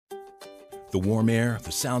The warm air,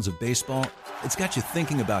 the sounds of baseball, it's got you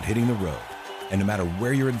thinking about hitting the road. And no matter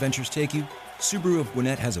where your adventures take you, Subaru of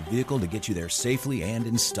Gwinnett has a vehicle to get you there safely and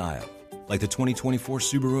in style. Like the 2024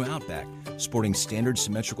 Subaru Outback, sporting standard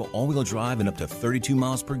symmetrical all-wheel drive and up to 32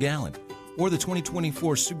 miles per gallon. Or the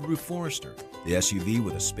 2024 Subaru Forester, the SUV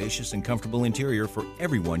with a spacious and comfortable interior for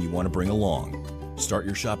everyone you want to bring along. Start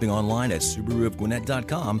your shopping online at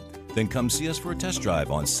SubaruofGwinnett.com, then come see us for a test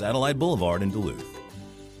drive on Satellite Boulevard in Duluth.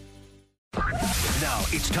 Now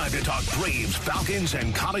it's time to talk Braves, Falcons,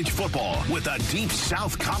 and college football with a Deep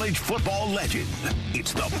South college football legend.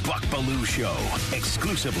 It's the Buck Belue Show,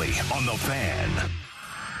 exclusively on The Fan.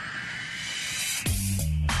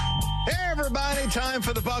 Hey, everybody. Time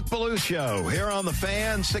for the Buck Belue Show here on The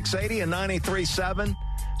Fan, 680 and 93.7.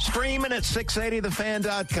 Streaming at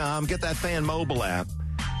 680thefan.com. Get that Fan mobile app.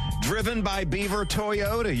 Driven by Beaver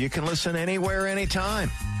Toyota. You can listen anywhere, anytime.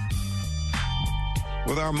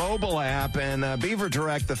 With our mobile app and Beaver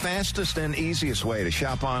Direct, the fastest and easiest way to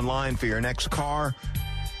shop online for your next car.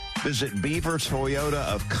 Visit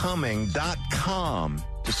BeaverToyotaofCumming.com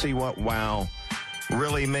to see what wow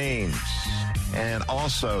really means. And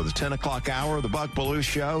also, the 10 o'clock hour of the Buck Belue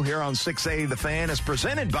Show here on 680 The Fan is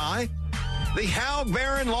presented by the Haug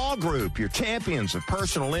Barron Law Group, your champions of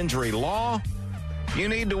personal injury law. You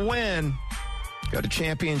need to win. Go to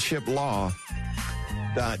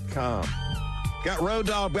championshiplaw.com. Got Road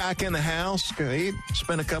Dogg back in the house. He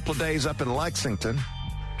spent a couple of days up in Lexington.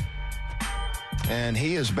 And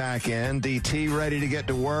he is back in. DT ready to get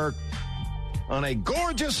to work on a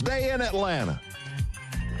gorgeous day in Atlanta.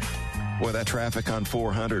 Boy, that traffic on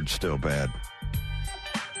 400 is still bad.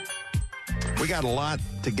 We got a lot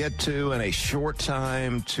to get to in a short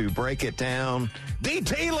time to break it down.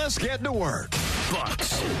 DT, let's get to work.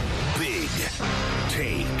 Bucks Big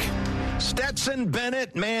Take. Stetson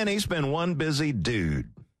Bennett, man, he's been one busy dude.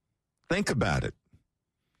 Think about it.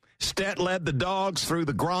 Stet led the Dogs through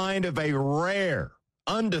the grind of a rare,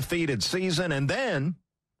 undefeated season, and then,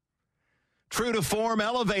 true to form,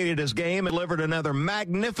 elevated his game and delivered another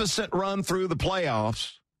magnificent run through the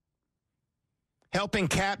playoffs, helping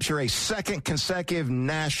capture a second consecutive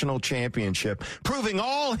national championship, proving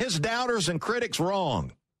all his doubters and critics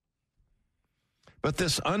wrong. But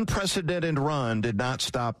this unprecedented run did not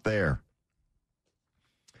stop there.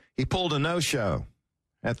 He pulled a no-show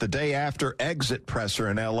at the day after exit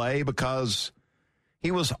presser in L.A. because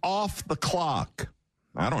he was off the clock.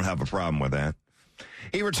 I don't have a problem with that.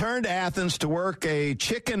 He returned to Athens to work a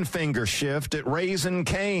chicken finger shift at Raising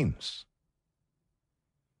Cane's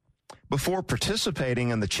before participating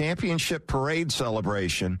in the championship parade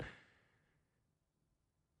celebration,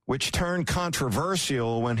 which turned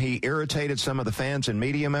controversial when he irritated some of the fans and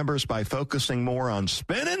media members by focusing more on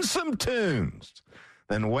spinning some tunes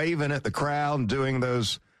than waving at the crowd and doing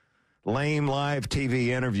those lame live TV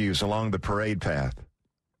interviews along the parade path.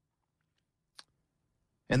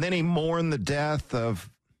 And then he mourned the death of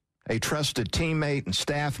a trusted teammate and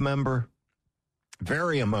staff member.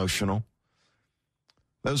 Very emotional.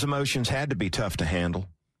 Those emotions had to be tough to handle.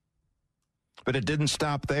 But it didn't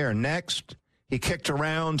stop there. Next, he kicked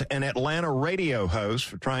around an Atlanta radio host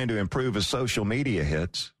for trying to improve his social media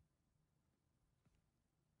hits.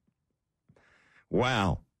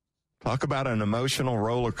 Wow. Talk about an emotional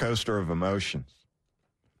roller coaster of emotions.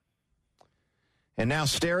 And now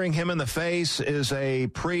staring him in the face is a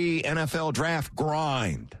pre-NFL draft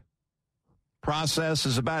grind. Process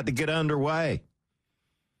is about to get underway.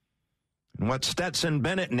 And what Stetson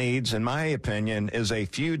Bennett needs, in my opinion, is a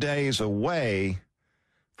few days away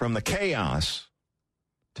from the chaos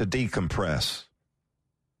to decompress.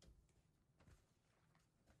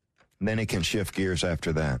 And then he can shift gears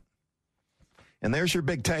after that. And there's your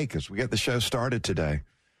big take as we get the show started today.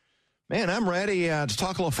 Man, I'm ready to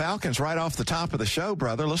talk a little Falcons right off the top of the show,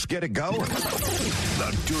 brother. Let's get it going.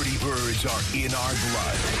 The Dirty Birds are in our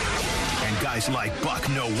blood. And guys like Buck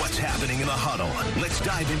know what's happening in the huddle. Let's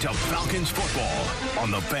dive into Falcons football on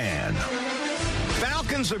The Fan.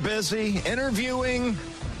 Falcons are busy interviewing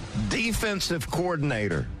defensive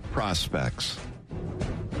coordinator prospects.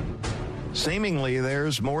 Seemingly,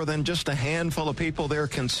 there's more than just a handful of people they're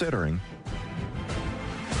considering.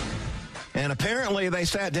 And apparently they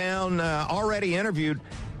sat down, already interviewed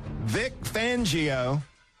Vic Fangio,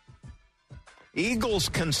 Eagles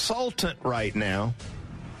consultant right now,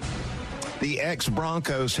 the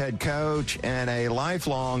ex-Broncos head coach, and a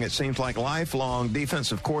lifelong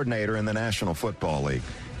defensive coordinator in the National Football League.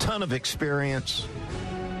 Ton of experience.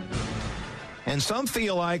 And some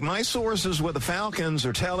feel like my sources with the Falcons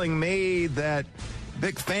are telling me that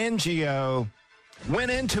Vic Fangio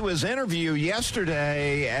went into his interview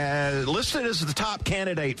yesterday listed as the top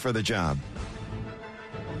candidate for the job.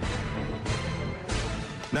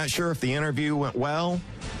 Not sure if the interview went well.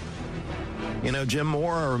 You know, Jim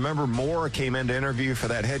Moore, I remember Moore came in to interview for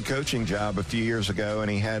that head coaching job a few years ago, and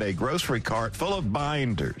he had a grocery cart full of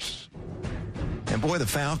binders. And boy, the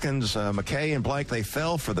Falcons, McKay and Blake, they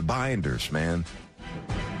fell for the binders, man.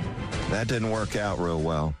 That didn't work out real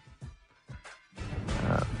well.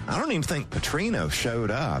 I don't even think Petrino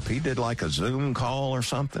showed up. He did like a Zoom call or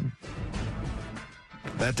something.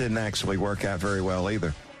 That didn't actually work out very well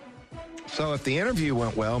either. So if the interview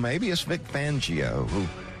went well, maybe it's Vic Fangio, who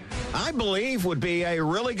I believe would be a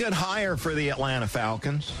really good hire for the Atlanta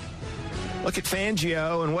Falcons. Look at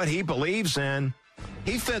Fangio and what he believes in.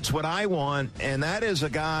 He fits what I want, and that is a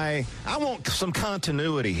guy, I want some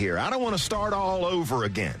continuity here. I don't want to start all over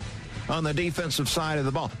again on the defensive side of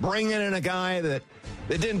the ball. Bringing in a guy that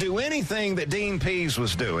didn't do anything that Dean Pease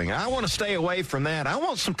was doing. I want to stay away from that. I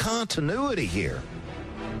want some continuity here.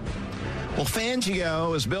 Well,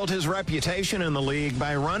 Fangio has built his reputation in the league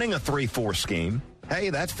by running a 3-4 scheme. Hey,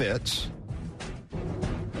 that fits.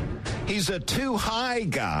 He's a too-high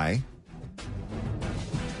guy.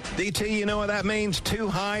 DT, you know what that means?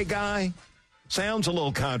 Too-high guy? Sounds a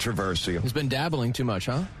little controversial. He's been dabbling too much,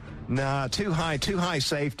 huh? Nah, too high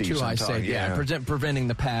safety. Too high safety, yeah. Preventing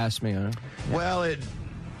the pass, man. Well,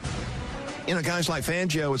 guys like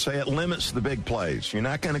Fangio would say it limits the big plays. You're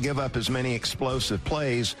not going to give up as many explosive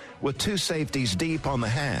plays with two safeties deep on the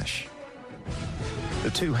hash.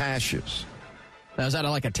 The two hashes. Now, is that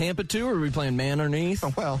like a Tampa 2, or are we playing man underneath?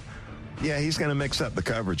 Well, yeah, he's going to mix up the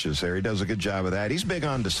coverages there. He does a good job of that. He's big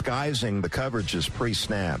on disguising the coverages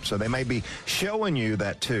pre-snap. So they may be showing you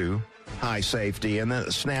that high safety, and then at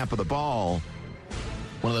the snap of the ball,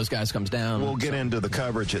 one of those guys comes down. We'll get into the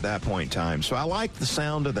coverage at that point in time. So I like the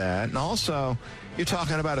sound of that. And also, you're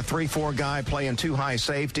talking about a 3-4 guy playing two high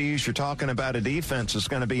safeties. You're talking about a defense that's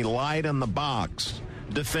going to be light in the box,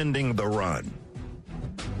 defending the run.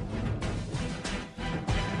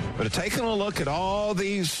 But taking a look at all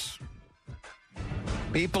these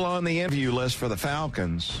people on the interview list for the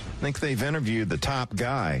Falcons, I think they've interviewed the top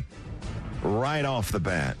guy right off the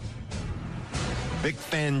bat. Vic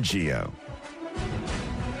Fangio.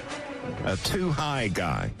 A too-high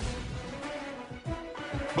guy.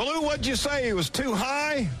 Baloo, what'd you say? He was too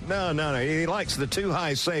high? No. He likes the too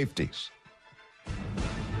high safeties.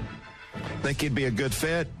 Think he'd be a good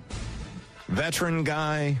fit. Veteran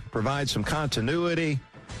guy, provides some continuity.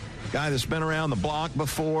 Guy that's been around the block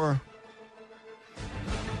before.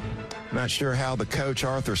 Not sure how the coach,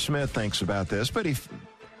 Arthur Smith, thinks about this, but he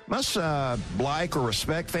must like or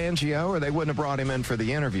respect Fangio, or they wouldn't have brought him in for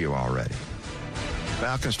the interview already.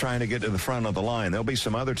 Falcons trying to get to the front of the line. There'll be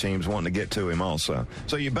some other teams wanting to get to him also.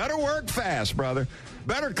 So you better work fast, brother.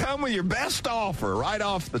 Better come with your best offer right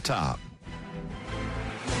off the top.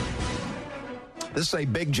 This is a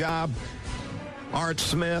big job. Art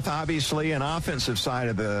Smith, obviously, an offensive side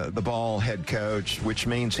of the ball head coach, which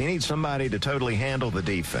means he needs somebody to totally handle the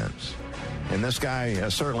defense. And this guy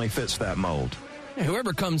certainly fits that mold. Yeah,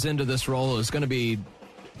 whoever comes into this role is going to be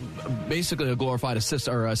basically a glorified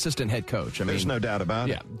assistant head coach. There's no doubt about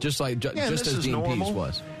it. Yeah, just as Dean Pease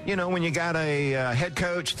was. You know, when you got a head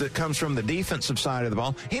coach that comes from the defensive side of the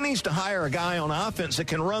ball, he needs to hire a guy on offense that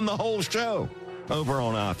can run the whole show over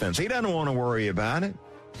on offense. He doesn't want to worry about it.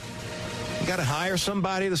 You got to hire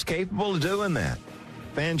somebody that's capable of doing that.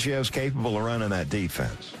 Fangio's capable of running that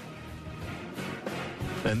defense.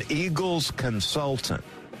 An Eagles consultant.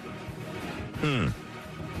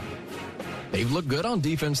 They've looked good on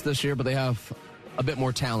defense this year, but they have a bit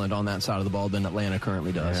more talent on that side of the ball than Atlanta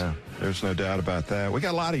currently does. Yeah, there's no doubt about that. We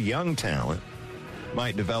got a lot of young talent.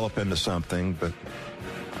 Might develop into something, but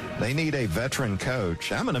they need a veteran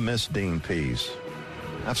coach. I'm going to miss Dean Pease.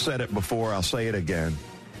 I've said it before. I'll say it again.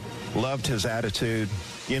 Loved his attitude.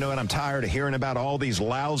 You know what? I'm tired of hearing about all these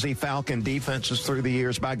lousy Falcon defenses through the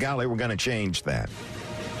years. By golly, we're going to change that.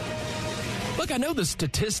 Look, I know the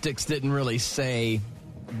statistics didn't really say...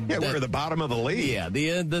 Yeah, we're at the bottom of the league. Yeah,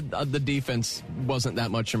 the defense wasn't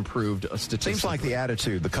that much improved statistically. Seems like the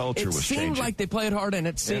attitude, the culture was changing. It seemed like they played hard, and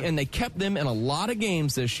and they kept them in a lot of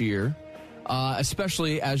games this year,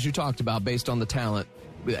 especially, as you talked about, based on the talent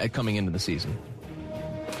coming into the season.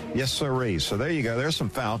 Yes, sirree. So there you go. There's some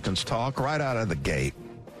Falcons talk right out of the gate.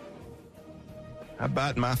 How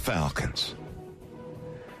about my Falcons?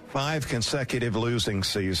 5 consecutive losing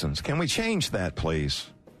seasons. Can we change that, please?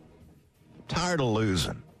 Tired of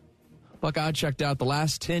losing. Look, I checked out the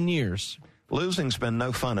last 10 years. Losing's been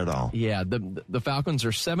no fun at all. Yeah, the Falcons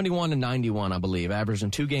are 71-91, I believe,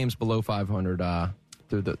 averaging 2 games below 500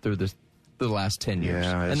 through the last 10 years.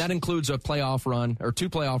 Yeah, and that includes a playoff run, or 2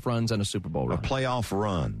 playoff runs and a Super Bowl run. A playoff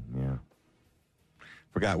run, yeah.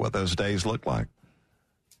 Forgot what those days looked like.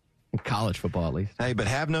 In college football, at least. Hey, but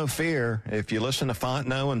have no fear. If you listen to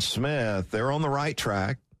Fontenot and Smith, they're on the right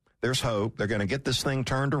track. There's hope. They're going to get this thing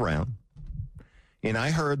turned around. And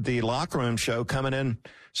I heard the locker room show coming in,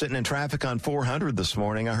 sitting in traffic on 400 this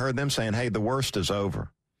morning. I heard them saying, hey, the worst is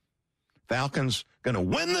over. Falcons going to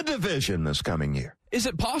win the division this coming year. Is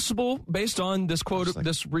it possible, based on this quote,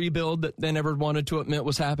 this rebuild that they never wanted to admit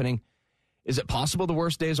was happening, is it possible the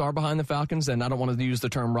worst days are behind the Falcons? And I don't want to use the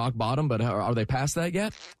term rock bottom, but are they past that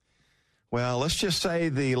yet? Well, let's just say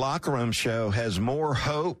the locker room show has more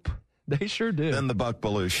hope. They sure do. Than the Buck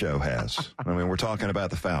Belue show has. I mean, we're talking about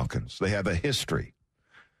the Falcons. They have a history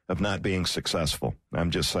of not being successful. I'm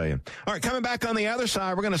just saying. All right, coming back on the other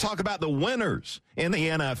side, we're going to talk about the winners in the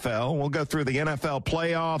NFL. We'll go through the NFL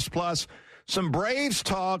playoffs, plus some Braves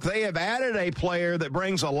talk. They have added a player that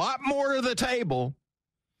brings a lot more to the table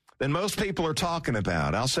than most people are talking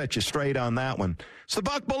about. I'll set you straight on that one. It's the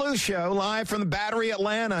Buck Belue Show, live from the Battery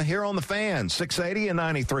Atlanta, here on the Fan, 680 and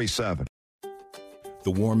 93.7.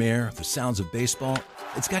 The warm air, the sounds of baseball,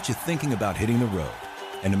 it's got you thinking about hitting the road.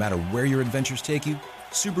 And no matter where your adventures take you,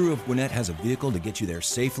 Subaru of Gwinnett has a vehicle to get you there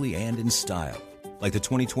safely and in style. Like the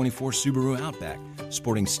 2024 Subaru Outback,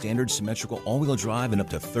 sporting standard symmetrical all-wheel drive and up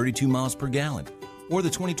to 32 miles per gallon. Or the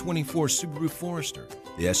 2024 Subaru Forester,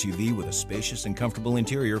 the SUV with a spacious and comfortable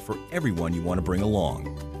interior for everyone you want to bring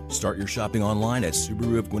along. Start your shopping online at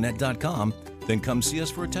SubaruofGwinnett.com, then come see us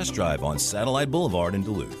for a test drive on Satellite Boulevard in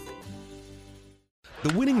Duluth. The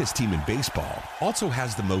winningest team in baseball also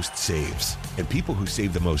has the most saves, and people who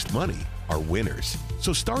save the most money are winners.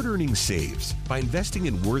 So start earning saves by investing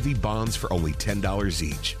in Worthy bonds for only $10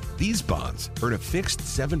 each. These bonds earn a fixed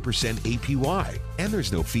 7% APY, and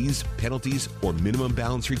there's no fees, penalties, or minimum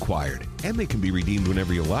balance required, and they can be redeemed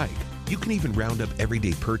whenever you like. You can even round up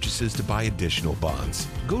everyday purchases to buy additional bonds.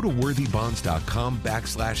 Go to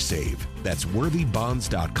worthybonds.com/save. That's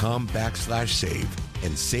worthybonds.com/save,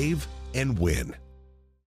 and save and win.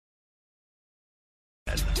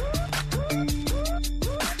 It's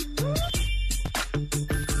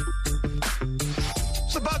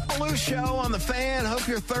the Buck Belue Show on the Fan. Hope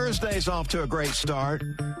your Thursday's off to a great start.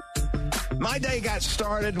 My day got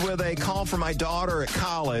started with a call from my daughter at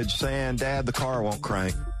college saying, Dad, the car won't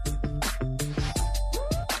crank.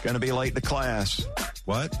 Going to be late to class.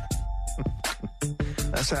 What?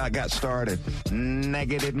 That's how I got started.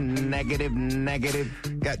 Negative.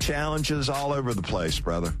 Got challenges all over the place,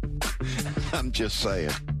 brother. I'm just saying.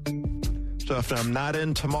 So if I'm not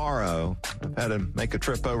in tomorrow, I've had to make a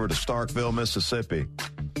trip over to Starkville, Mississippi,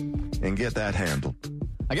 and get that handled.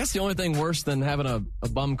 I guess the only thing worse than having a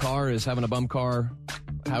bum car is having a bum car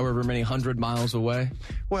however many 100 miles away.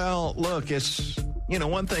 Well, look, it's,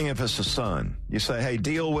 one thing if it's a son. You say, hey,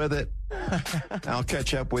 deal with it. I'll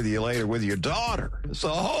catch up with you later with your daughter. It's a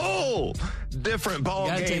whole different ball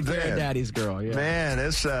game. Gotta take care of daddy's girl, yeah. Man,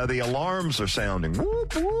 it's the alarms are sounding.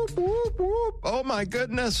 Whoop, whoop, whoop, whoop. Oh, my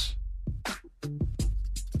goodness.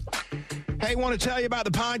 Hey, want to tell you about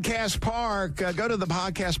the Podcast Park. Go to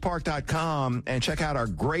thepodcastpark.com and check out our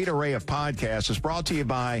great array of podcasts. It's brought to you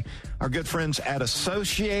by our good friends at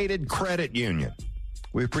Associated Credit Union.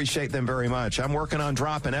 We appreciate them very much. I'm working on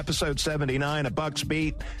dropping episode 79 of Bucks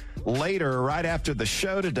Beat later, right after the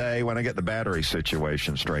show today when I get the battery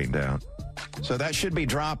situation straightened out. So that should be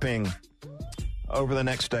dropping over the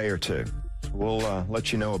next day or two. We'll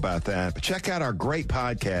let you know about that. But check out our great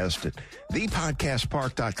podcast at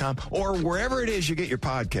thepodcastpark.com or wherever it is you get your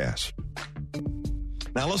podcasts.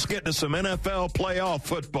 Now let's get to some NFL playoff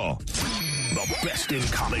football. The best in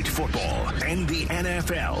college football and the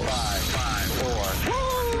NFL. 5, 4,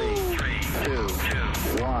 3, 2,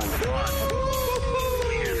 1.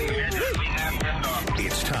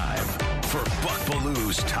 It's time for Buck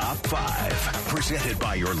Belue's Top 5. Presented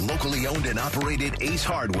by your locally owned and operated Ace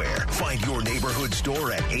Hardware. Find your neighborhood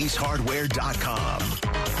store at acehardware.com.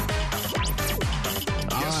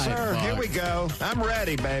 Yes, sir. Here we go. I'm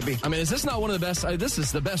ready, baby. I mean, is this not one of the best? This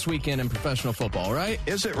is the best weekend in professional football, right?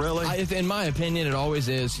 Is it really? In my opinion, it always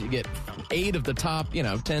is. You get 8 of the top,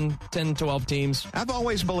 10, 12 teams. I've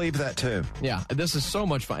always believed that, too. Yeah, this is so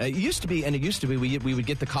much fun. It used to be we would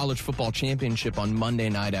get the college football championship on Monday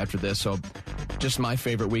night after this, so just my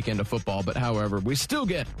favorite weekend of football. But however, we still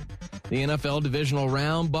get the NFL divisional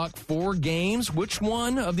round. Buck, 4 games. Which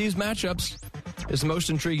one of these matchups is most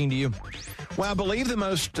intriguing to you? Well, I believe the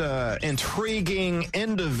most intriguing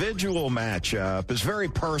individual matchup is very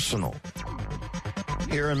personal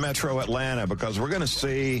here in Metro Atlanta because we're going to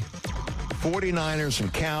see 49ers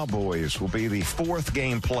and Cowboys will be the 4th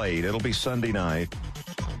game played. It'll be Sunday night.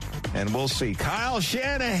 And we'll see Kyle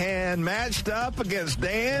Shanahan matched up against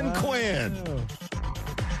Dan Quinn.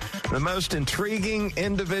 The most intriguing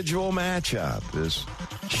individual matchup is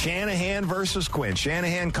Shanahan versus Quinn.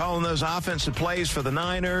 Shanahan calling those offensive plays for the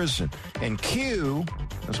Niners, and Q,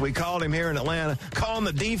 as we called him here in Atlanta, calling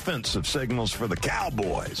the defensive signals for the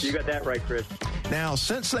Cowboys. You got that right, Chris. Now,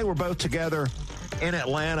 since they were both together in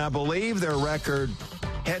Atlanta, I believe their record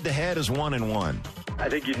head-to-head is 1-1. I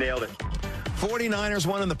think you nailed it. 49ers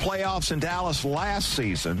won in the playoffs in Dallas last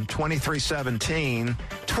season, 23-17.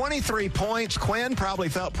 23 points. Quinn probably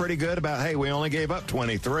felt pretty good about, hey, we only gave up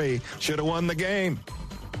 23. Should have won the game.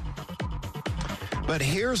 But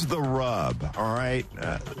here's the rub, all right?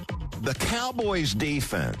 The Cowboys'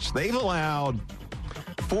 defense, they've allowed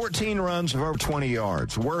 14 runs of over 20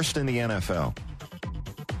 yards, worst in the NFL.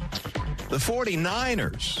 The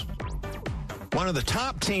 49ers, one of the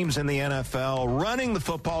top teams in the NFL, running the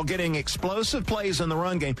football, getting explosive plays in the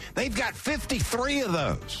run game. They've got 53 of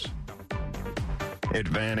those.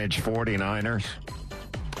 Advantage 49ers.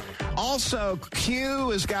 Also,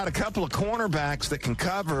 Q has got a couple of cornerbacks that can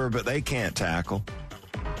cover, but they can't tackle.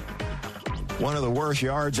 One of the worst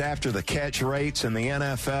yards after the catch rates in the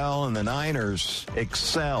NFL, and the Niners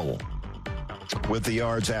excel with the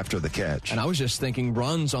yards after the catch. And I was just thinking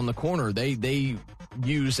runs on the corner. They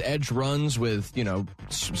use edge runs with,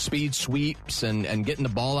 speed sweeps and getting the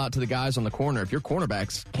ball out to the guys on the corner. If your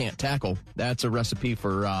cornerbacks can't tackle, that's a recipe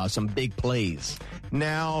for some big plays.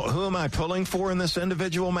 Now, who am I pulling for in this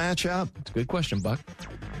individual matchup? It's a good question, Buck.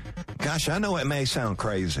 Gosh, I know it may sound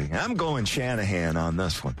crazy. I'm going Shanahan on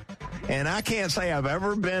this one. And I can't say I've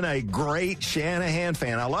ever been a great Shanahan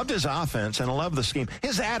fan. I loved his offense, and I love the scheme.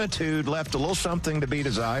 His attitude left a little something to be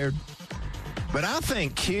desired. But I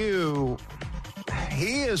think Q,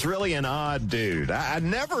 he is really an odd dude. I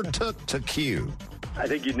never took to Q. I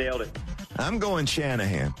think you nailed it. I'm going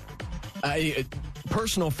Shanahan.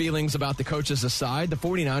 Personal feelings about the coaches aside, the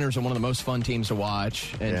 49ers are one of the most fun teams to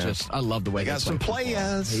watch. And I love the way they got some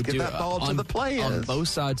players. Get that ball to the players. On both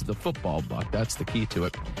sides of the football, Buck. That's the key to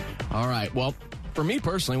it. All right. Well, for me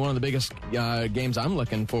personally, one of the biggest games I'm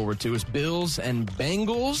looking forward to is Bills and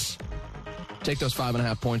Bengals. Take those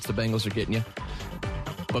 5.5 points the Bengals are getting you.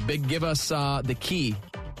 But Big, give us the key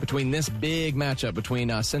between this big matchup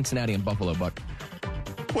between Cincinnati and Buffalo, Buck.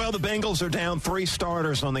 Well, the Bengals are down 3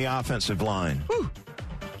 starters on the offensive line.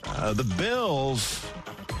 The Bills,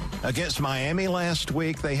 against Miami last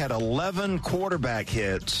week, they had 11 quarterback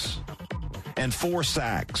hits and 4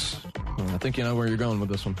 sacks. I think you know where you're going with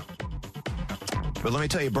this one. But let me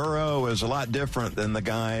tell you, Burrow is a lot different than the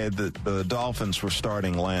guy that the Dolphins were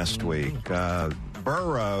starting last week.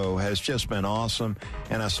 Burrow has just been awesome,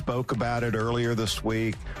 and I spoke about it earlier this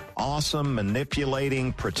week. Awesome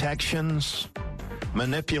manipulating protections,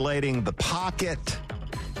 manipulating the pocket,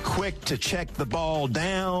 quick to check the ball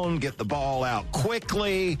down, get the ball out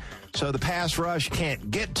quickly so the pass rush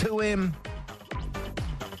can't get to him.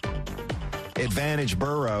 Advantage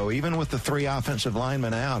Burrow, even with the 3 offensive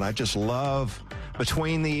linemen out. I just love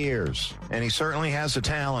between the ears, and he certainly has the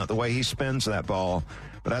talent, the way he spins that ball.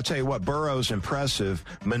 But I tell you what, Burrow's impressive,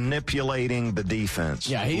 manipulating the defense.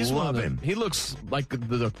 Yeah, he's love him. He looks like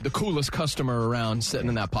the coolest customer around, sitting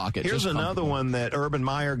in that pocket. Here's another one that Urban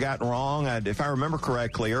Meyer got wrong. If I remember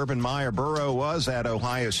correctly, Burrow was at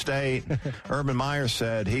Ohio State. Urban Meyer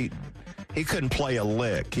said he couldn't play a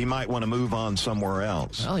lick. He might want to move on somewhere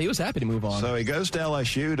else. Well, he was happy to move on. So he goes to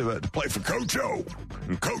LSU to play for Coach O.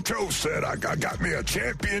 And Coach O said, I got me a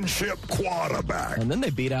championship quarterback. And then they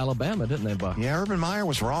beat Alabama, didn't they, Buck? Yeah, Urban Meyer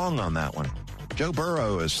was wrong on that one. Joe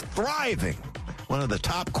Burrow is thriving. One of the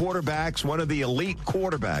top quarterbacks, one of the elite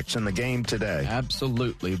quarterbacks in the game today.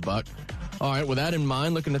 Absolutely, Buck. All right, with that in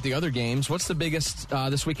mind, looking at the other games, what's the biggest,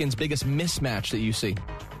 this weekend's biggest mismatch that you see?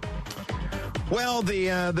 Well,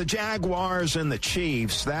 the Jaguars and the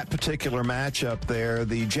Chiefs, that particular matchup there,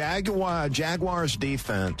 the Jaguars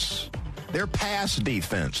defense, their pass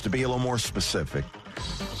defense, to be a little more specific.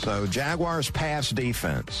 So Jaguars pass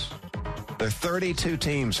defense. There are 32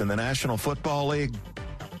 teams in the National Football League.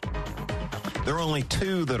 There are only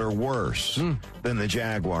 2 that are worse than the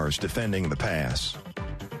Jaguars defending the pass.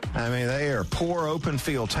 I mean, they are poor open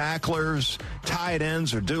field tacklers. Tight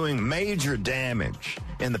ends are doing major damage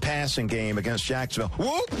in the passing game against Jacksonville.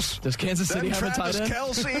 Whoops! Does Kansas City have a tight end?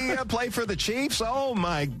 Travis Kelce play for the Chiefs? Oh,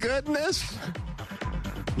 my goodness.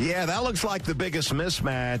 Yeah, that looks like the biggest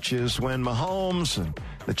mismatch is when Mahomes and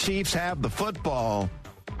the Chiefs have the football,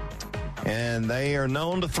 and they are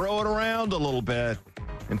known to throw it around a little bit.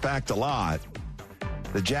 In fact, a lot.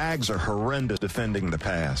 The Jags are horrendous defending the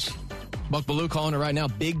pass. Buck Bellew calling it right now.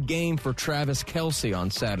 Big game for Travis Kelce on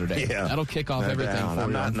Saturday. Yeah, that'll kick off everything for you.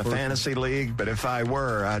 I'm not in the fantasy league, but if I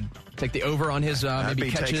were, I'd take the over on his maybe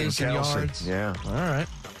catches and yards. Yeah. All right.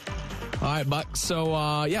 All right, Buck. So,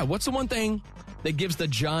 what's the one thing that gives the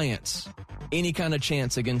Giants any kind of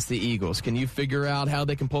chance against the Eagles? Can you figure out how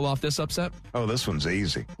they can pull off this upset? Oh, this one's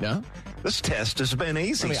easy. Yeah? This test has been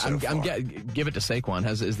easy so far. Give it to Saquon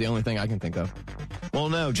is the only thing I can think of. Well,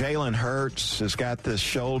 no, Jalen Hurts has got this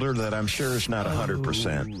shoulder that I'm sure is not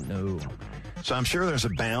 100%. No. So I'm sure there's a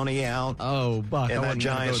bounty out Buck, in that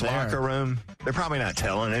Giants locker room. They're probably not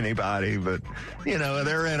telling anybody, but,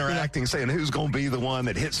 they're interacting, saying who's going to be the one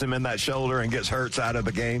that hits him in that shoulder and gets Hurts out of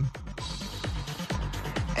the game.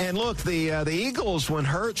 And look, the Eagles, when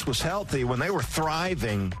Hurts was healthy, when they were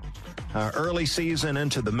thriving early season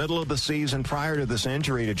into the middle of the season prior to this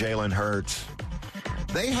injury to Jalen Hurts,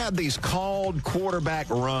 they had these called quarterback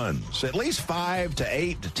runs, at least 5 to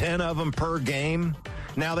 8 to 10 of them per game.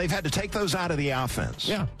 Now, they've had to take those out of the offense.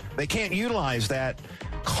 Yeah. They can't utilize that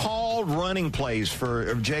called running plays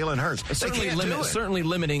for Jalen Hurts. Certainly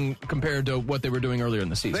limiting compared to what they were doing earlier in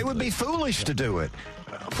the season. They would be foolish to do it.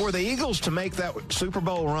 For the Eagles to make that Super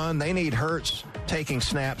Bowl run, they need Hurts taking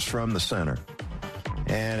snaps from the center.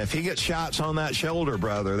 And if he gets shots on that shoulder,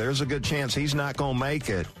 brother, there's a good chance he's not going to make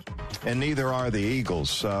it, and neither are the Eagles.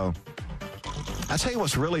 So I tell you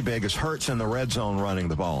what's really big is Hurts in the red zone running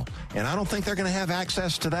the ball. And I don't think they're going to have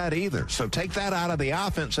access to that either. So take that out of the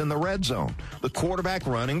offense in the red zone. The quarterback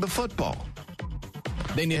running the football.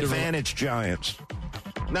 They need advantage Giants.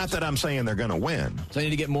 Not that I'm saying they're going to win. So they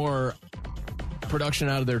need to get more production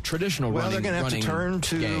out of their traditional running game. Well, they're going to have to turn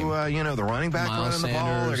to, the running back Miles running Sanders, the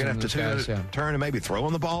ball. They're going to have to turn to maybe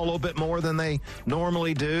throwing the ball a little bit more than they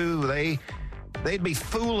normally do. They'd be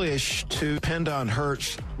foolish to depend on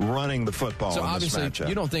Hurts running the football. So in obviously, this matchup.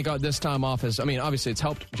 you don't think this time off has. I mean, obviously, it's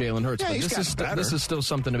helped Jalen Hurts, but this is still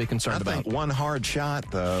something to be concerned about. I think one hard shot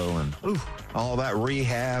though, and all that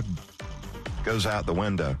rehab goes out the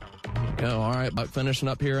window. All right, Buck, finishing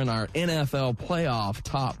up here in our NFL playoff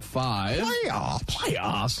top 5.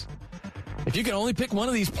 Playoffs. If you can only pick one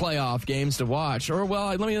of these playoff games to watch, or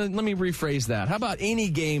let me rephrase that. How about any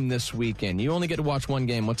game this weekend? You only get to watch one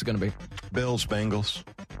game. What's it going to be? Bills, Bengals.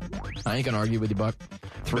 I ain't going to argue with you, Buck.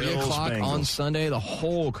 3 o'clock Bengals. on Sunday. The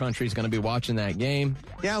whole country's going to be watching that game.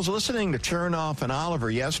 Yeah, I was listening to Chernoff and Oliver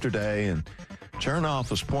yesterday, and Chernoff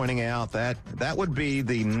was pointing out that would be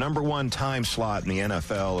the number one time slot in the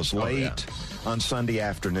NFL is late on Sunday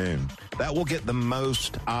afternoon. That will get the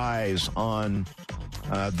most eyes on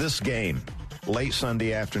this game, late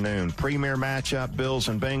Sunday afternoon. Premier matchup, Bills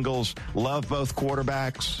and Bengals. Love both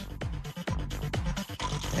quarterbacks.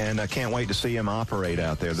 And I can't wait to see him operate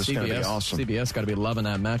out there. This is going to be awesome. CBS got to be loving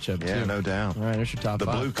that matchup, too. Yeah, no doubt. All right, there's your top 5. The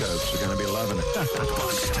Blue Coats are going to be loving it.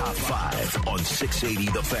 Buck's Top 5 on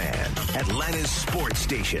 680 The Fan, Atlanta's sports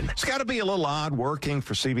station. It's got to be a little odd working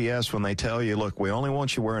for CBS when they tell you, look, we only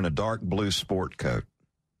want you wearing a dark blue sport coat.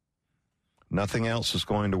 Nothing else is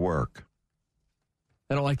going to work.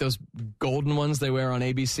 They don't like those golden ones they wear on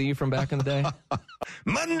ABC from back in the day?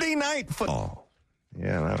 Monday Night Football.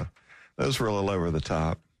 Yeah, those were a little over the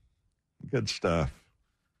top. Good stuff.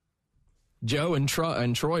 Joe and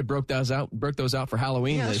Troy broke those out for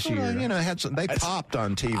Halloween this year. They popped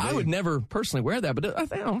on TV. I would never personally wear that, but I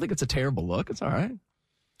don't think it's a terrible look. It's all right.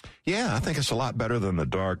 Yeah, I think it's a lot better than the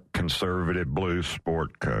dark conservative blue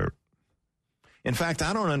sport coat. In fact,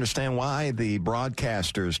 I don't understand why the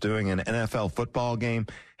broadcasters doing an NFL football game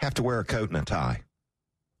have to wear a coat and a tie.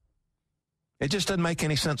 It just doesn't make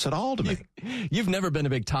any sense at all to me. You've never been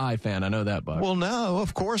a big tie fan. I know that, Buck. Well, no,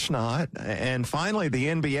 of course not. And finally, the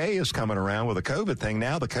NBA is coming around with a COVID thing.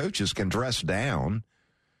 Now the coaches can dress down.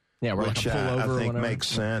 Yeah, we're which like a pullover I think makes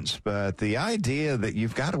sense. But the idea that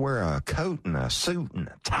you've got to wear a coat and a suit and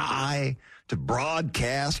a tie to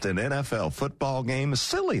broadcast an NFL football game is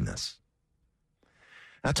silliness.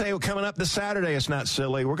 I'll tell you what, coming up this Saturday, it's not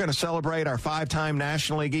silly. We're going to celebrate our 5-time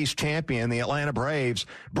National League East champion, the Atlanta Braves.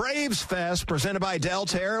 Braves Fest, presented by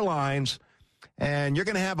Delta Airlines. And you're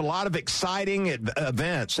going to have a lot of exciting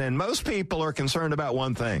events. And most people are concerned about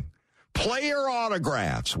one thing, player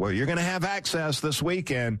autographs. Well, you're going to have access this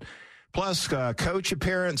weekend. Plus, coach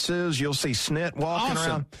appearances. You'll see Snit walking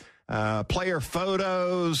around. Player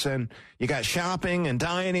photos, and you got shopping and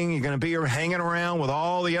dining. You're going to be hanging around with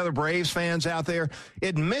all the other Braves fans out there.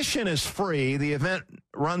 Admission is free. The event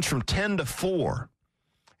runs from 10 to 4.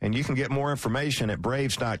 And you can get more information at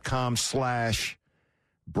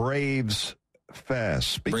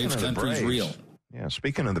Braves.com/BravesFest. Braves country's real. Yeah,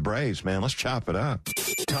 speaking of the Braves, man, let's chop it up.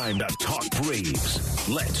 Time to talk Braves.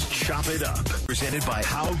 Let's chop it up. Presented by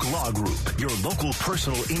Haug Law Group, your local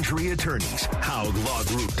personal injury attorneys.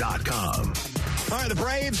 HaugLawGroup.com. All right, the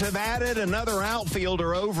Braves have added another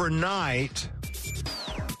outfielder overnight.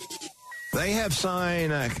 They have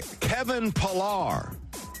signed Kevin Pillar.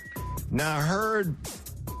 Now, I heard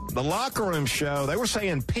the locker room show, they were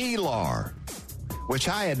saying Pilar, which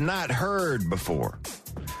I had not heard before.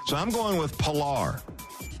 So I'm going with Pilar,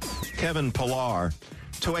 Kevin Pilar,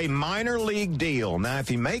 to a minor league deal. Now, if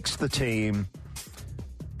he makes the team,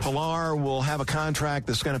 Pilar will have a contract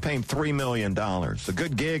that's going to pay him $3 million. A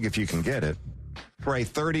good gig if you can get it for a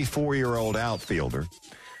 34-year-old outfielder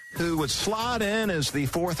who would slot in as the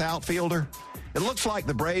fourth outfielder. It looks like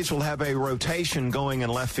the Braves will have a rotation going in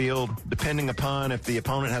left field, depending upon if the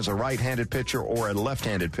opponent has a right-handed pitcher or a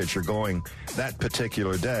left-handed pitcher going that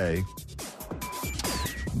particular day.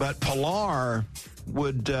 But Pilar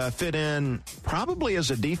would fit in probably as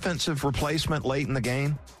a defensive replacement late in the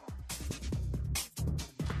game.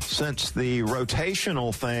 Since the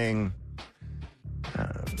rotational thing,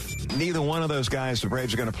 neither one of those guys the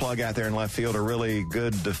Braves are going to plug out there in left field are really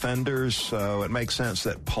good defenders, so it makes sense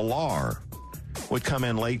that Pilar would come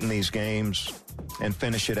in late in these games and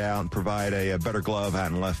finish it out and provide a better glove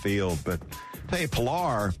out in left field. But I tell you,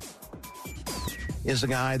 Pilar is a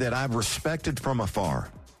guy that I've respected from afar,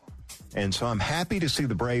 and so I'm happy to see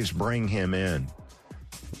the Braves bring him in.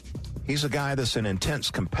 He's a guy that's an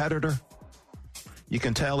intense competitor. You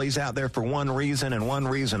can tell he's out there for one reason and one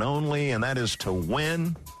reason only, and that is to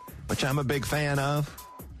win, which I'm a big fan of.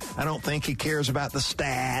 I don't think he cares about the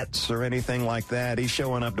stats or anything like that. He's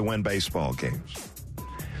showing up to win baseball games.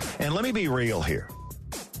 And let me be real here.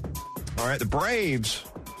 All right, the Braves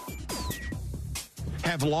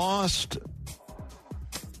have lost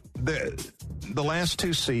the last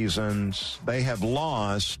two seasons. They have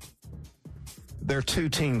lost their two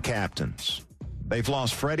team captains. They've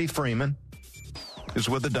lost Freddie Freeman, who's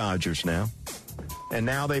with the Dodgers now. And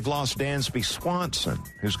now they've lost Dansby Swanson,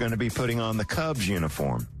 who's going to be putting on the Cubs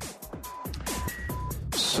uniform.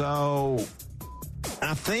 So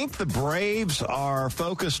I think the Braves are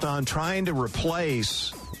focused on trying to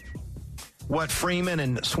replace what Freeman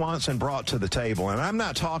and Swanson brought to the table. And I'm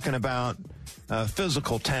not talking about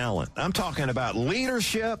physical talent. I'm talking about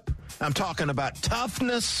leadership. I'm talking about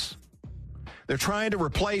toughness. They're trying to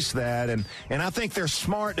replace that, and I think they're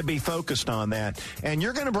smart to be focused on that. And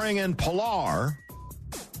you're going to bring in Pilar,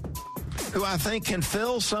 who I think can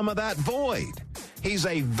fill some of that void. He's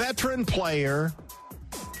a veteran player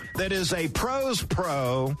that is a pro's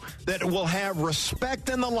pro that will have respect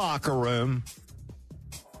in the locker room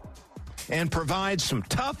and provide some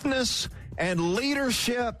toughness and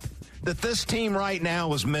leadership that this team right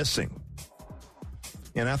now is missing.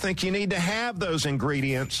 And I think you need to have those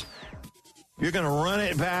ingredients. You're going to run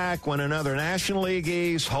it back when another National League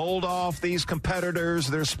East, hold off these competitors.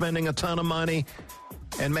 They're spending a ton of money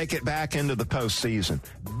and make it back into the postseason.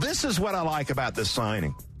 This is what I like about this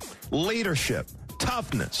signing. Leadership,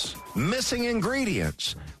 toughness, missing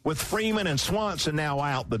ingredients with Freeman and Swanson now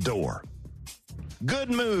out the door.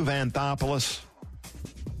 Good move, Anthopoulos.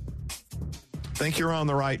 Think you're on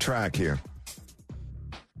the right track here.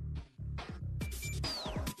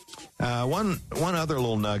 One other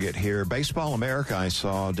little nugget here. Baseball America, I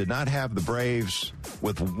saw, did not have the Braves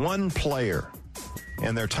with one player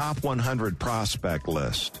in their top 100 prospect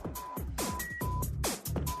list.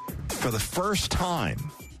 For the first time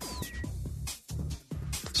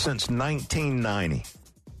since 1990.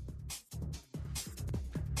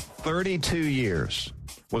 32 years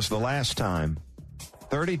was the last time,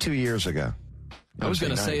 32 years ago. I was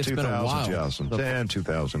going to say it's been a while. 2010,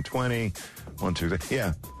 2020,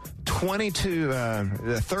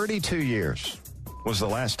 32 years was the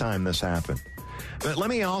last time this happened. But let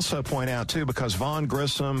me also point out, too, because Vaughn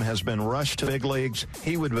Grissom has been rushed to big leagues,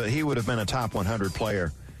 he would have been a top 100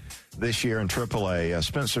 player this year in AAA.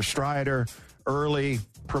 Spencer Strider, early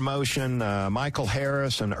promotion. Michael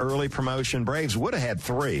Harris, an early promotion. Braves would have had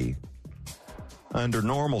 3 under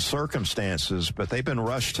normal circumstances, but they've been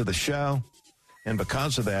rushed to the show. And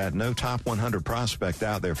because of that, no top 100 prospect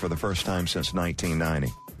out there for the first time since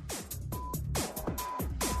 1990.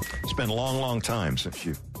 It's been a long, long time since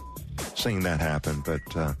you've seen that happen. But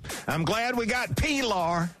I'm glad we got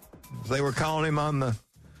Pilar. They were calling him on the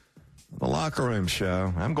locker room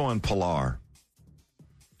show. I'm going Pilar.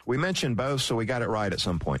 We mentioned both, so we got it right at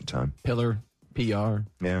some point in time. Pillar, PR,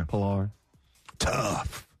 yeah, Pilar.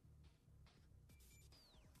 Tough.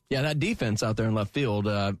 Yeah, that defense out there in left field,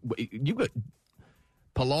 you got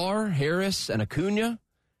Pilar, Harris, and Acuna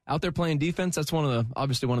out there playing defense. That's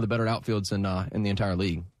obviously one of the better outfields in the entire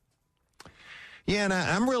league. Yeah, and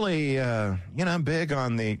I'm really, I'm big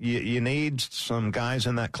on you need some guys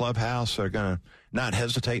in that clubhouse that are going to not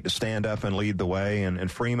hesitate to stand up and lead the way.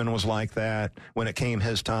 And Freeman was like that when it came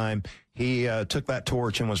his time. He took that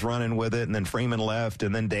torch and was running with it, and then Freeman left,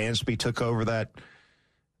 and then Dansby took over that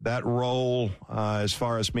that role as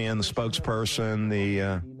far as being the spokesperson,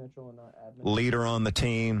 the leader on the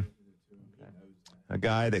team, a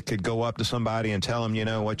guy that could go up to somebody and tell him, you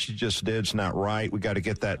know, what you just did's not right. We got to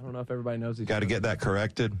get that. I don't know if everybody knows he's got to get that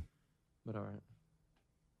corrected. But all right.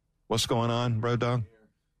 What's going on, Road Dogg?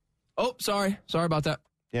 Oh, sorry about that.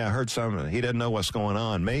 Yeah, I heard something. He didn't know what's going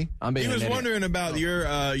on. Me? He was wondering about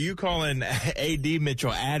you calling A.D.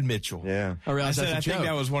 Mitchell Ad Mitchell. Yeah. I think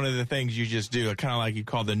that was one of the things you just do, kind of like you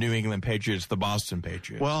call the New England Patriots the Boston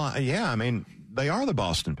Patriots. Well, yeah, I mean, they are the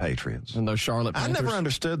Boston Patriots. And those Charlotte Panthers. I never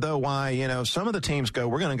understood, though, why, you know, some of the teams go,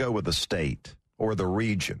 we're going to go with the state or the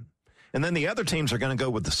region. And then the other teams are going to go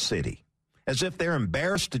with the city, as if they're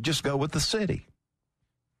embarrassed to just go with the city.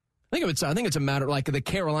 I think it's a matter like the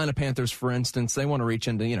Carolina Panthers, for instance. They want to reach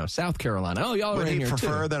into, you know, South Carolina. Oh, y'all are in here too. Would he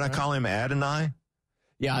prefer that I call him Adonai?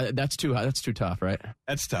 Yeah, that's too tough, right?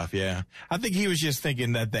 That's tough, yeah. I think he was just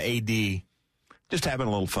thinking that the AD. Just having a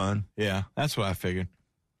little fun. Yeah, that's what I figured.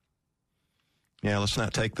 Yeah, let's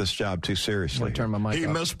not take this job too seriously. Turn my mic He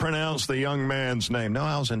off. mispronounced the young man's name. No,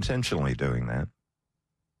 I was intentionally doing that.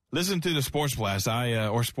 Listen to the Sports Blast,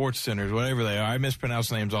 or Sports Centers, whatever they are. I mispronounce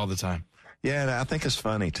names all the time. Yeah, and I think it's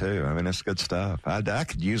funny, too. I mean, it's good stuff. I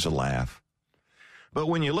could use a laugh. But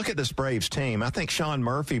when you look at this Braves team, I think Sean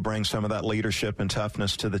Murphy brings some of that leadership and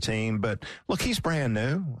toughness to the team. But, look, he's brand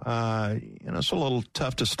new. It's a little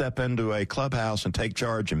tough to step into a clubhouse and take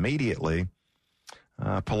charge immediately.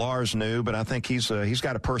 Pilar's new, but I think he's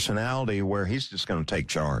got a personality where he's just going to take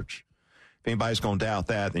charge. If anybody's going to doubt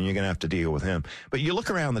that, then you're going to have to deal with him. But you look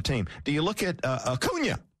around the team. Do you look at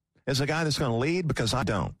Acuna as a guy that's going to lead? Because I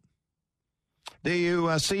don't. Do you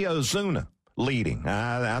see Ozuna leading?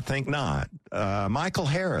 I think not. Michael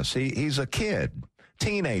Harris, he's a kid,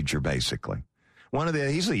 teenager basically.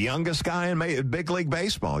 He's the youngest guy in big league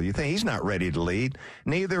baseball. You think he's not ready to lead?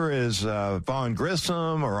 Neither is Vaughn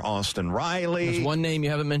Grissom or Austin Riley. There's one name you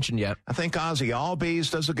haven't mentioned yet. I think Ozzy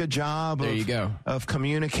Albies does a good job of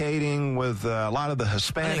communicating with a lot of the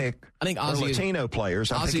Hispanic I think Ozzy Latino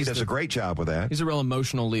players. I think he does a great job with that. He's a real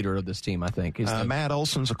emotional leader of this team, I think. Matt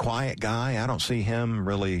Olson's a quiet guy. I don't see him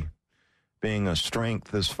really being a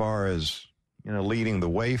strength as far as, you know, leading the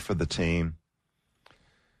way for the team.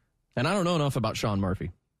 And I don't know enough about Sean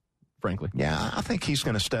Murphy, frankly. Yeah, I think he's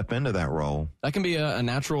going to step into that role. That can be a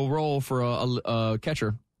natural role for a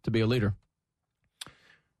catcher to be a leader.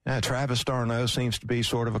 Yeah, Travis d'Arnaud seems to be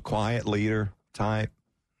sort of a quiet leader type.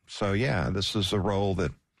 So, yeah, this is a role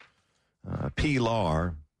that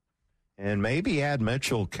Pilar and maybe Ad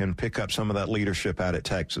Mitchell can pick up some of that leadership out at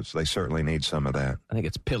Texas. They certainly need some of that. I think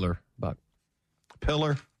it's Pillar, Buck.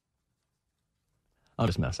 Pillar? I'm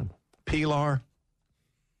just messing. Pilar?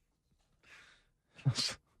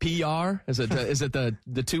 PR? Is it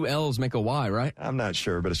the two L's make a Y, right? I'm not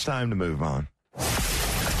sure, but it's time to move on. The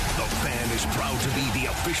Fan is proud to be the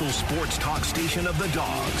official sports talk station of the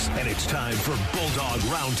Dogs, and it's time for Bulldog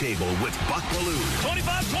Roundtable with Buck Belue.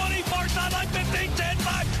 25-20, far sideline, 15,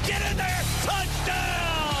 10-5, get in there, touchdown!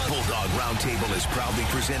 Bulldog Roundtable is proudly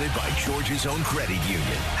presented by Georgia's own credit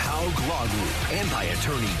union, Haug Law Group, and by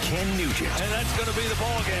attorney Ken Nugent. And that's going to be the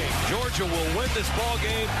ball game. Georgia will win this ball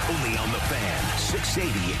game. Only on the Fan,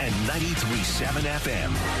 680 and 93.7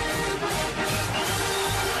 FM.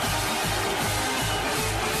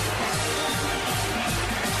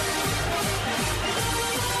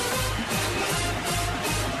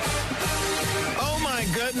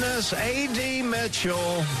 Goodness, A.D.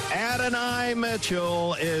 Mitchell, Adonai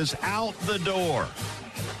Mitchell is out the door.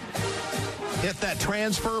 Hit that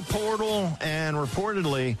transfer portal and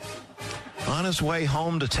reportedly on his way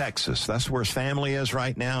home to Texas. That's where his family is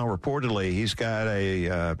right now. Reportedly, he's got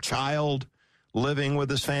a child living with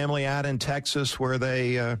his family out in Texas where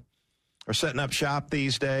they are setting up shop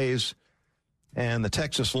these days. And the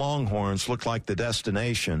Texas Longhorns look like the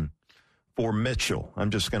destination for Mitchell.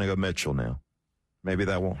 I'm just going to go Mitchell now. Maybe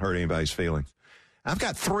that won't hurt anybody's feelings. I've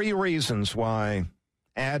got 3 reasons why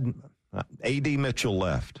A.D. Mitchell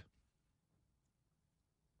left.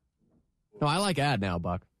 No, I like Ad now,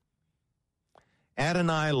 Buck. Ad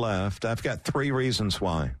and I left. I've got 3 reasons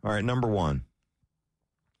why. All right, number 1,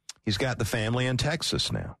 he's got the family in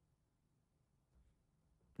Texas now.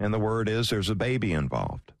 And the word is there's a baby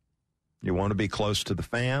involved. You want to be close to the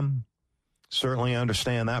fam. Certainly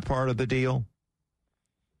understand that part of the deal.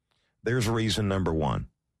 There's reason number 1.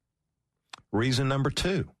 Reason number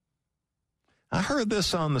 2. I heard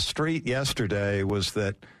this on the street yesterday was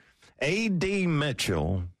that A.D.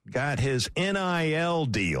 Mitchell got his NIL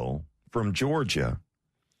deal from Georgia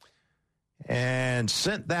and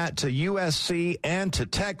sent that to USC and to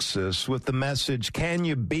Texas with the message, can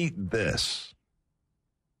you beat this?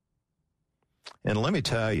 And let me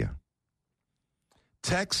tell you,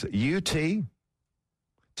 UT,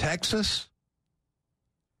 Texas,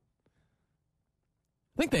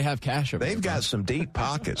 I think they have cash over there. They've got some deep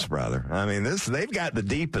pockets, brother. I mean, they've got the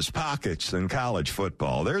deepest pockets in college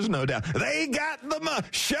football. There's no doubt. They got the money.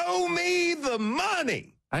 Show me the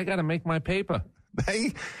money. I got to make my paper.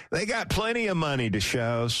 They got plenty of money to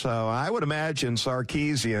show, so I would imagine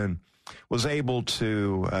Sarkisian was able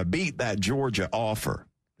to beat that Georgia offer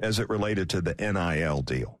as it related to the NIL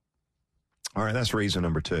deal. All right, that's reason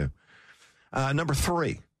number 2. Number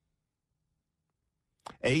 3,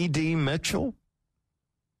 A.D. Mitchell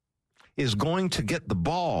is going to get the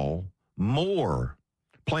ball more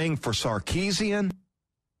playing for Sarkisian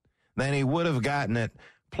than he would have gotten it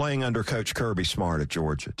playing under Coach Kirby Smart at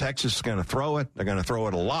Georgia. Texas is going to throw it. They're going to throw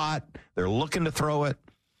it a lot. They're looking to throw it.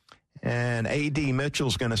 And A.D.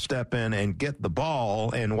 Mitchell's going to step in and get the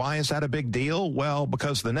ball. And why is that a big deal? Well,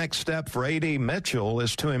 because the next step for A.D. Mitchell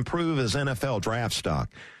is to improve his NFL draft stock.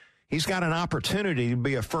 He's got an opportunity to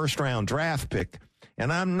be a first-round draft pick,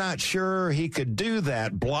 and I'm not sure he could do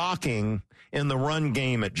that blocking in the run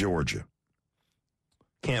game at Georgia.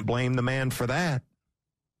 Can't blame the man for that.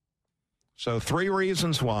 So 3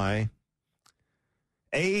 reasons why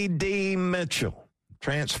A.D. Mitchell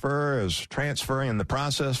in the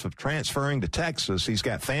process of transferring to Texas. He's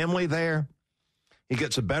got family there. He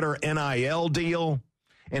gets a better NIL deal,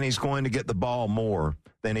 and he's going to get the ball more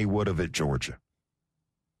than he would have at Georgia.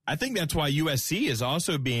 I think that's why USC is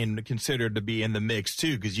also being considered to be in the mix,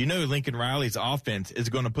 too, because Lincoln Riley's offense is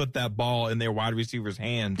going to put that ball in their wide receiver's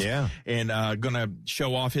hands and going to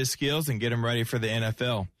show off his skills and get him ready for the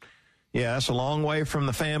NFL. Yeah, that's a long way from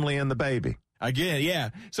the family and the baby. Again, yeah.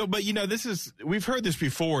 So, but, we've heard this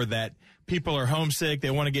before, that people are homesick.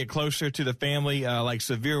 They want to get closer to the family, like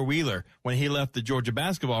Severe Wheeler. When he left the Georgia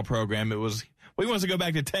basketball program, he wants to go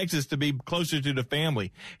back to Texas to be closer to the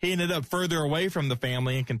family. He ended up further away from the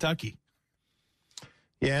family in Kentucky.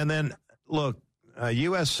 Yeah, and then, look,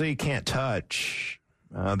 USC can't touch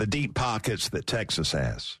the deep pockets that Texas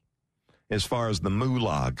has as far as the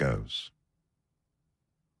moolah goes.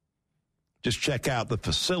 Just check out the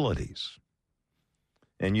facilities,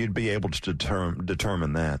 and you'd be able to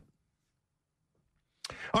determine that.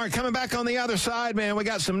 All right, coming back on the other side, man, we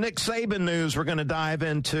got some Nick Saban news we're going to dive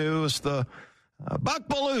into. It's the Buck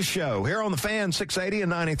Belue Show here on the Fan 680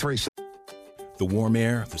 and 93.7. The warm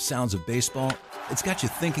air, the sounds of baseball, it's got you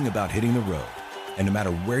thinking about hitting the road. And no matter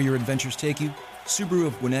where your adventures take you, Subaru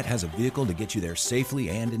of Gwinnett has a vehicle to get you there safely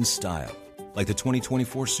and in style. Like the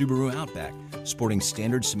 2024 Subaru Outback, sporting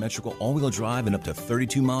standard symmetrical all-wheel drive and up to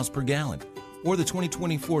 32 miles per gallon. Or the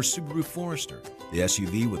 2024 Subaru Forester, the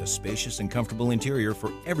SUV with a spacious and comfortable interior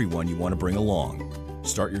for everyone you want to bring along.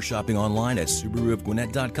 Start your shopping online at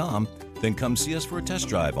SubaruofGwinnett.com, then come see us for a test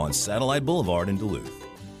drive on Satellite Boulevard in Duluth.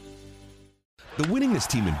 The winningest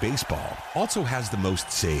team in baseball also has the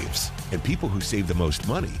most saves, and people who save the most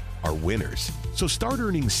money are winners. So start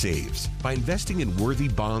earning saves by investing in worthy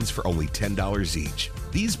bonds for only $10 each.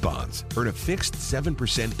 These bonds earn a fixed 7%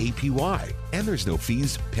 APY, and there's no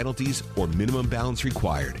fees, penalties, or minimum balance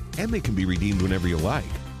required, and they can be redeemed whenever you like.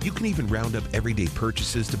 You can even round up everyday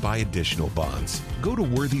purchases to buy additional bonds. Go to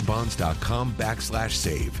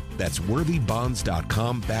worthybonds.com/save. That's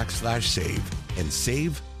worthybonds.com/save and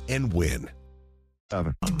save and win.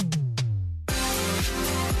 Got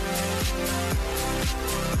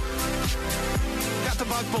the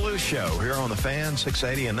Buck Belue Show here on the Fan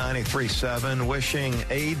 680 and 93.7. Wishing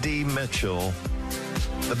A.D. Mitchell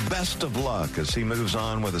the best of luck as he moves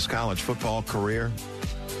on with his college football career.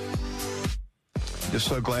 Just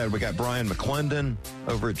so glad we got Brian McClendon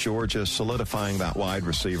over at Georgia solidifying that wide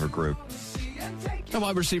receiver group. The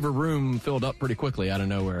wide receiver room filled up pretty quickly out of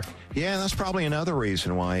nowhere. Yeah, that's probably another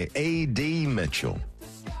reason why A.D. Mitchell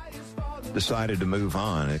decided to move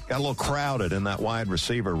on. It got a little crowded in that wide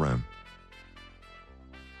receiver room.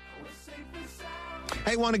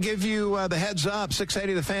 Hey, want to give you the heads up,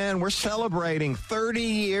 680 The Fan. We're celebrating 30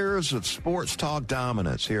 years of sports talk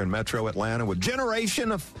dominance here in Metro Atlanta with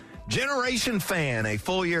Generation Fan, a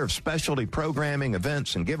full year of specialty programming,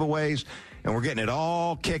 events, and giveaways. And we're getting it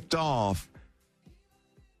all kicked off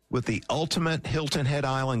with the ultimate Hilton Head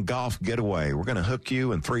Island golf getaway. We're going to hook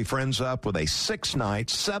you and 3 friends up with a 6-night,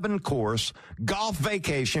 7-course golf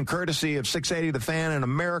vacation courtesy of 680 The Fan and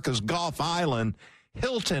America's Golf Island,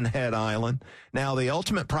 Hilton Head Island. Now, the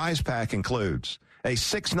ultimate prize pack includes a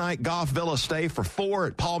 6-night golf villa stay for 4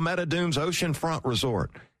 at Palmetto Dunes Oceanfront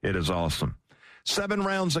Resort. It is awesome. 7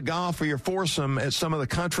 rounds of golf for your foursome at some of the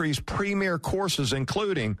country's premier courses,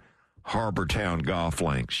 including Harbortown Golf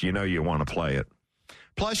Links. You know you want to play it.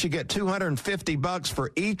 Plus, you get $250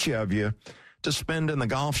 for each of you to spend in the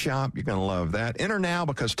golf shop. You're going to love that. Enter now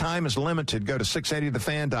because time is limited. Go to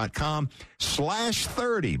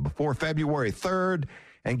 680thefan.com/30 before February 3rd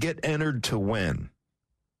and get entered to win.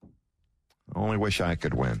 I only wish I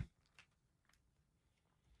could win.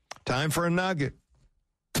 Time for a nugget.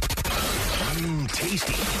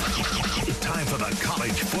 Tasty. It's time for the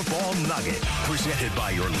College Football Nugget. Presented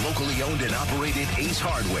by your locally owned and operated Ace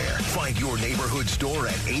Hardware. Find your neighborhood store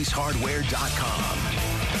at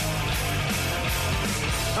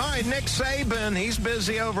acehardware.com. All right, Nick Saban, he's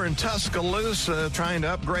busy over in Tuscaloosa trying to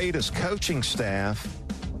upgrade his coaching staff.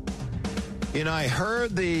 You know, I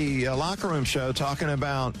heard the locker room show talking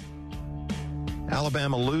about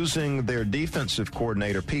Alabama losing their defensive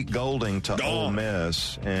coordinator, Pete Golding, to Ole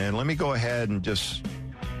Miss. And let me go ahead and just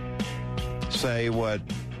say what,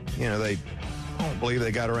 I don't believe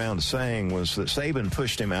they got around to saying was that Saban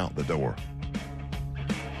pushed him out the door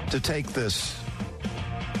to take this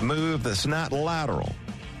move that's not lateral.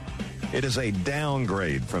 It is a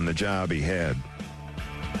downgrade from the job he had.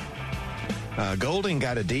 Golding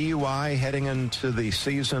got a DUI heading into the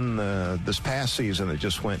season, this past season that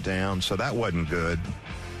just went down, so that wasn't good.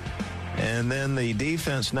 And then the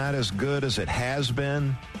defense not as good as it has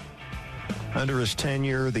been. Under his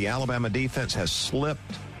tenure, the Alabama defense has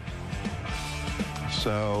slipped.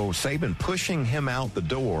 So Saban pushing him out the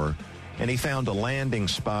door, and he found a landing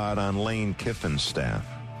spot on Lane Kiffin's staff.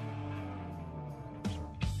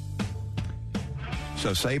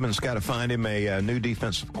 So Saban's got to find him a new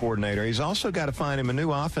defensive coordinator. He's also got to find him a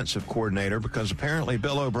new offensive coordinator because apparently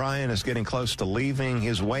Bill O'Brien is getting close to leaving.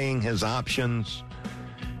 He's weighing his options,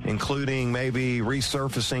 including maybe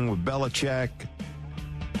resurfacing with Belichick.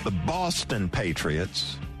 The Boston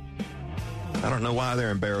Patriots. I don't know why they're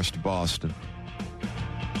embarrassed of Boston.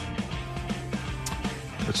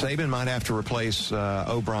 But Saban might have to replace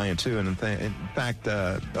O'Brien, too. And in fact,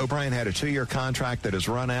 O'Brien had a 2-year contract that has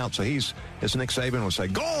run out, so he's, as Nick Saban would say,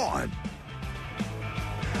 gone.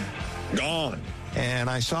 Gone. And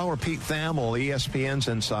I saw where Pete Thamel, ESPN's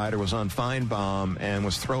insider, was on Feinbaum and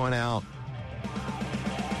was throwing out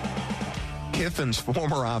Kiffin's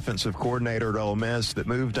former offensive coordinator at Ole Miss that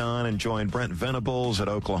moved on and joined Brent Venables at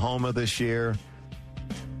Oklahoma this year.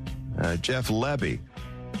 Jeff Lebby,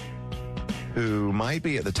 who might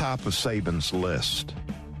be at the top of Saban's list.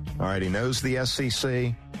 All right, he knows the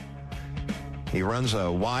SEC. He runs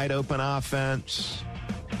a wide-open offense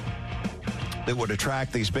that would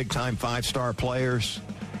attract these big-time 5-star players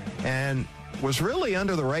and was really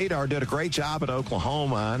under the radar, did a great job at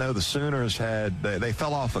Oklahoma. I know the Sooners they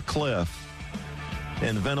fell off a cliff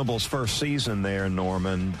in Venables' first season there in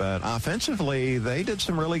Norman, but offensively, they did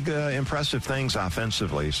some really good, impressive things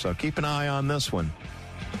offensively, so keep an eye on this one.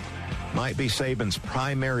 Might be Saban's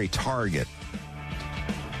primary target,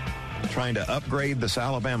 trying to upgrade this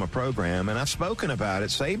Alabama program. And I've spoken about it.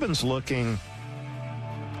 Saban's looking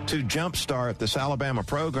to jumpstart this Alabama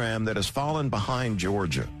program that has fallen behind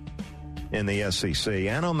Georgia in the SEC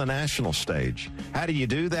and on the national stage. How do you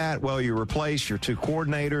do that? Well, you replace your 2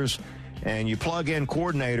 coordinators and you plug in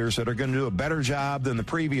coordinators that are going to do a better job than the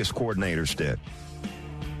previous coordinators did.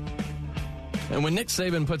 And when Nick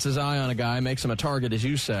Saban puts his eye on a guy, makes him a target, as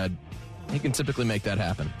you said, he can typically make that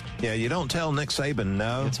happen. Yeah, you don't tell Nick Saban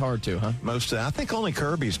no. It's hard to, huh? I think only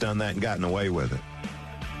Kirby's done that and gotten away with it.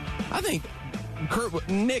 I think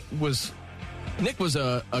Nick was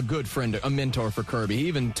a good friend, a mentor for Kirby. He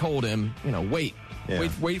even told him, wait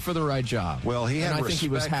for the right job. Well, I think he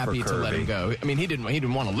was happy to let him go. I mean, he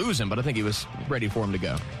didn't want to lose him, but I think he was ready for him to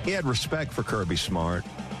go. He had respect for Kirby Smart.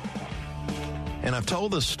 And I've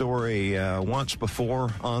told this story once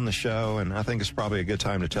before on the show, and I think it's probably a good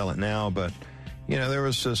time to tell it now. But, there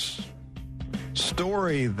was this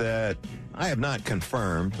story that I have not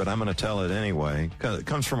confirmed, but I'm going to tell it anyway, because it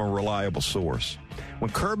comes from a reliable source. When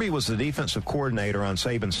Kirby was the defensive coordinator on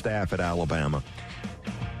Saban's staff at Alabama,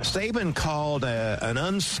 Saban called an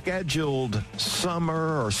unscheduled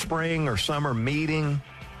summer or spring or summer meeting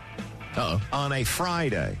on a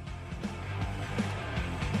Friday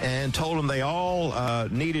and told them they all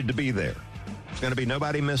needed to be there. There's going to be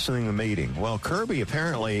nobody missing the meeting. Well, Kirby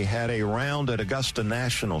apparently had a round at Augusta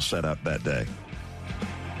National set up that day.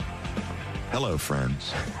 Hello,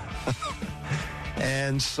 friends.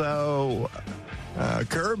 And so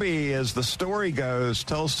Kirby, as the story goes,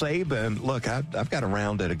 told Saban, look, I've got a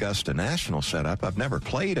round at Augusta National set up. I've never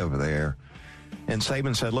played over there. And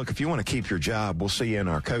Saban said, look, if you want to keep your job, we'll see you in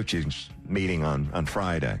our coaching meeting on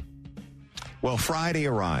Friday. Well, Friday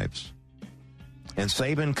arrives, and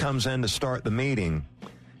Saban comes in to start the meeting,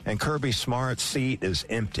 and Kirby Smart's seat is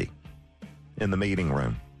empty in the meeting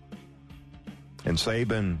room. And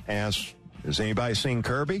Saban asks Has anybody seen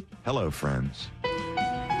Kirby? Hello, friends.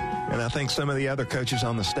 And I think some of the other coaches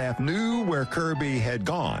on the staff knew where Kirby had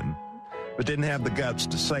gone, but didn't have the guts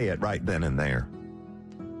to say it right then and there.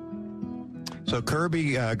 So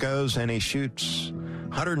Kirby goes and he shoots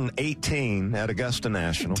 118 at Augusta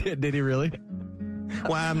National. Did he really?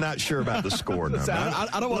 Well, I'm not sure about the score number.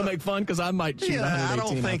 I don't want to make fun because I might shoot 118. I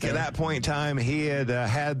don't think at that point in time he had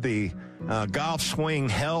had the golf swing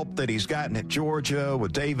help that he's gotten at Georgia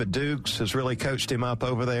with David Dukes has really coached him up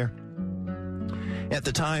over there. At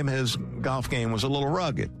the time, his golf game was a little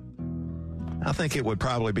rugged. I think it would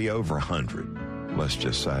probably be over 100, let's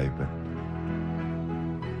just say. But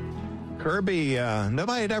Kirby,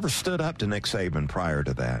 nobody had ever stood up to Nick Saban prior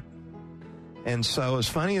to that. And so as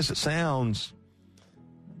funny as it sounds,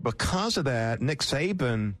 because of that, Nick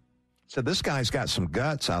Saban said, this guy's got some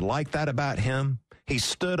guts. I like that about him. He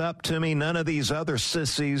stood up to me. None of these other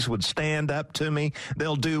sissies would stand up to me.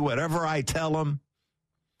 They'll do whatever I tell them.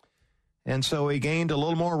 And so he gained a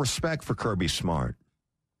little more respect for Kirby Smart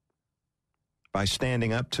by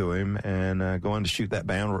standing up to him and going to shoot that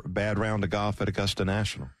bad round of golf at Augusta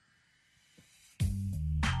National.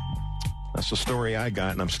 That's the story I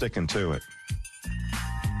got, and I'm sticking to it.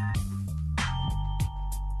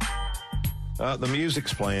 The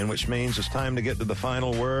music's playing, which means it's time to get to the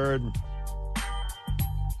final word.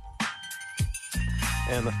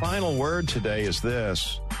 And the final word today is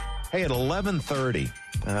this. Hey, at 11:30,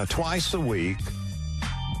 twice a week,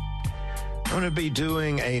 I'm going to be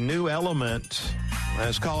doing a new element.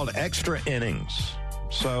 It's called Extra Innings.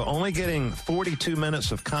 So only getting 42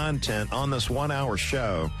 minutes of content on this 1-hour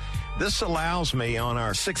show. This allows me on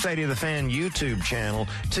our 680 The Fan YouTube channel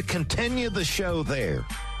to continue the show there,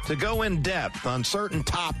 to go in depth on certain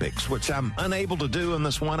topics, which I'm unable to do in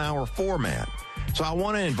this 1-hour format. So I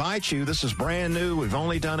want to invite you. This is brand new. We've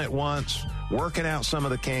only done it once, working out some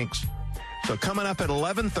of the kinks. So coming up at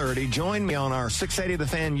 11:30, join me on our 680 The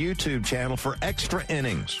Fan YouTube channel for Extra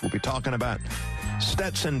Innings. We'll be talking about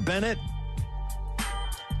Stetson Bennett,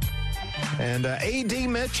 and A.D.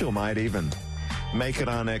 Mitchell might even make it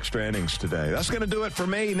on Extra Innings today. That's going to do it for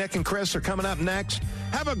me. Nick and Chris are coming up next.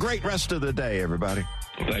 Have a great rest of the day, everybody.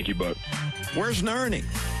 Thank you, Buck. Where's Nerney?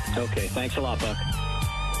 Okay, thanks a lot, Buck.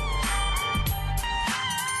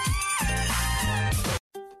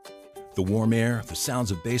 The warm air, the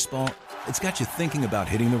sounds of baseball, it's got you thinking about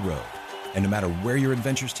hitting the road. And no matter where your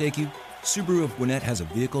adventures take you, Subaru of Gwinnett has a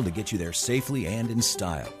vehicle to get you there safely and in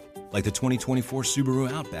style. Like the 2024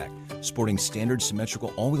 Subaru Outback, sporting standard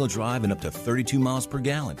symmetrical all-wheel drive and up to 32 miles per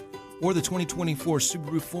gallon. Or the 2024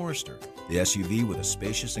 Subaru Forester, the SUV with a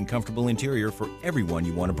spacious and comfortable interior for everyone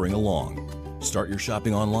you want to bring along. Start your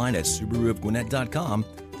shopping online at SubaruofGwinnett.com,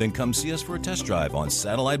 then come see us for a test drive on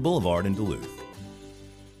Satellite Boulevard in Duluth.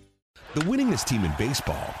 The winningest team in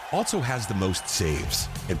baseball also has the most saves,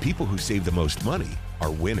 and people who save the most money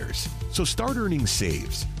are winners. So start earning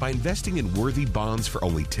saves by investing in worthy bonds for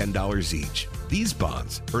only $10 each. These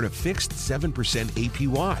bonds earn a fixed 7%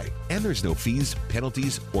 APY, and there's no fees,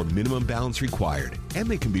 penalties, or minimum balance required, and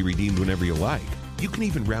they can be redeemed whenever you like. You can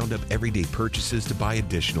even round up everyday purchases to buy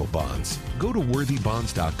additional bonds. Go to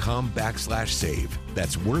worthybonds.com/save.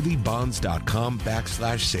 That's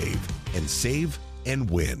worthybonds.com/save, and save and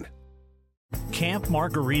win. Camp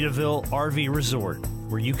Margaritaville RV Resort,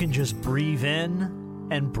 where you can just breathe in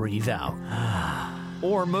and breathe out.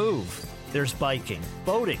 Or move. There's biking,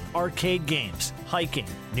 boating, arcade games, hiking,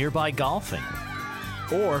 nearby golfing.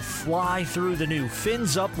 Or fly through the new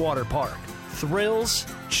Fins Up Water Park. Thrills,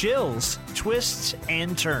 chills, twists,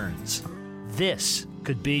 and turns. This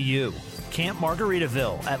could be you. Camp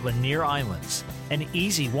Margaritaville at Lanier Islands. An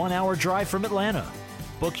easy 1-hour drive from Atlanta.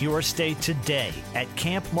 Book your stay today at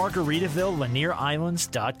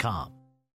campmargaritavillelanierIslands.com.